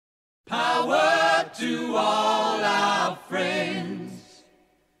Power to all our friends,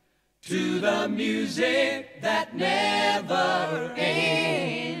 to the music that never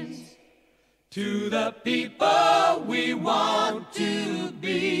ends, to the people we want to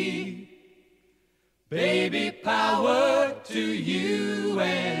be. Baby, power to you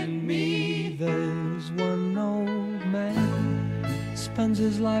and me. There's one old man, spends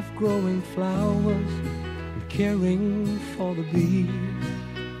his life growing flowers and caring for the bees.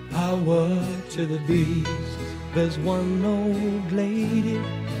 Power to the bees. There's one old lady,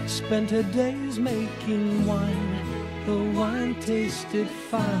 spent her days making wine. The wine tasted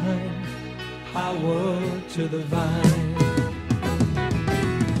fine. Power to the vine.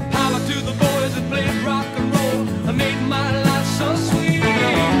 Power to the boys that played rock and roll and made my life so sweet.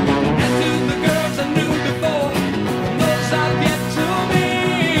 And to the girls I knew before, and those I've yet to meet.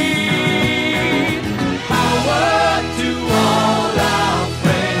 Power to all our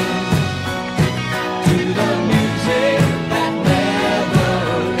friends, to the music that never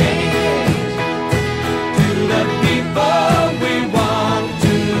ends, to the people we want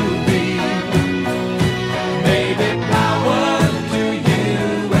to be. Baby, power to you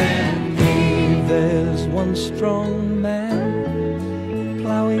and me. There's one strong man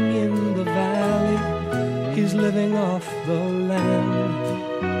plowing in the valley. He's living off the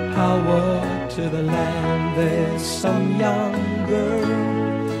land. Power to the land. There's some young girl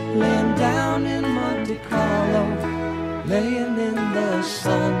laying down in Monte Carlo, laying in the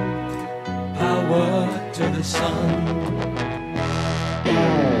sun. Power to the sun.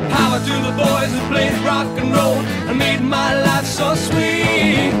 Power to the boys who played rock and roll and made my life so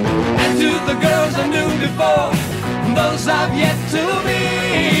sweet. And to the girls I knew before, and those I've yet to meet.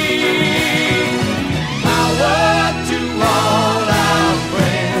 Power to all our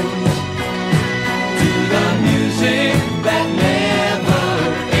friends, to the music that never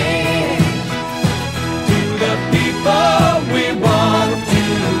ends, to the people we want to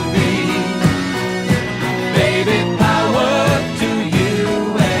be. Baby, power to you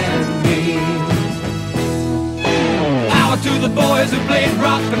and me. Power to the boys who played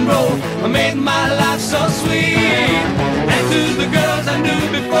rock and roll and made my life so sweet. And to the girls I knew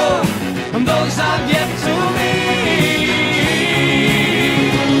before, and those I've yet to meet.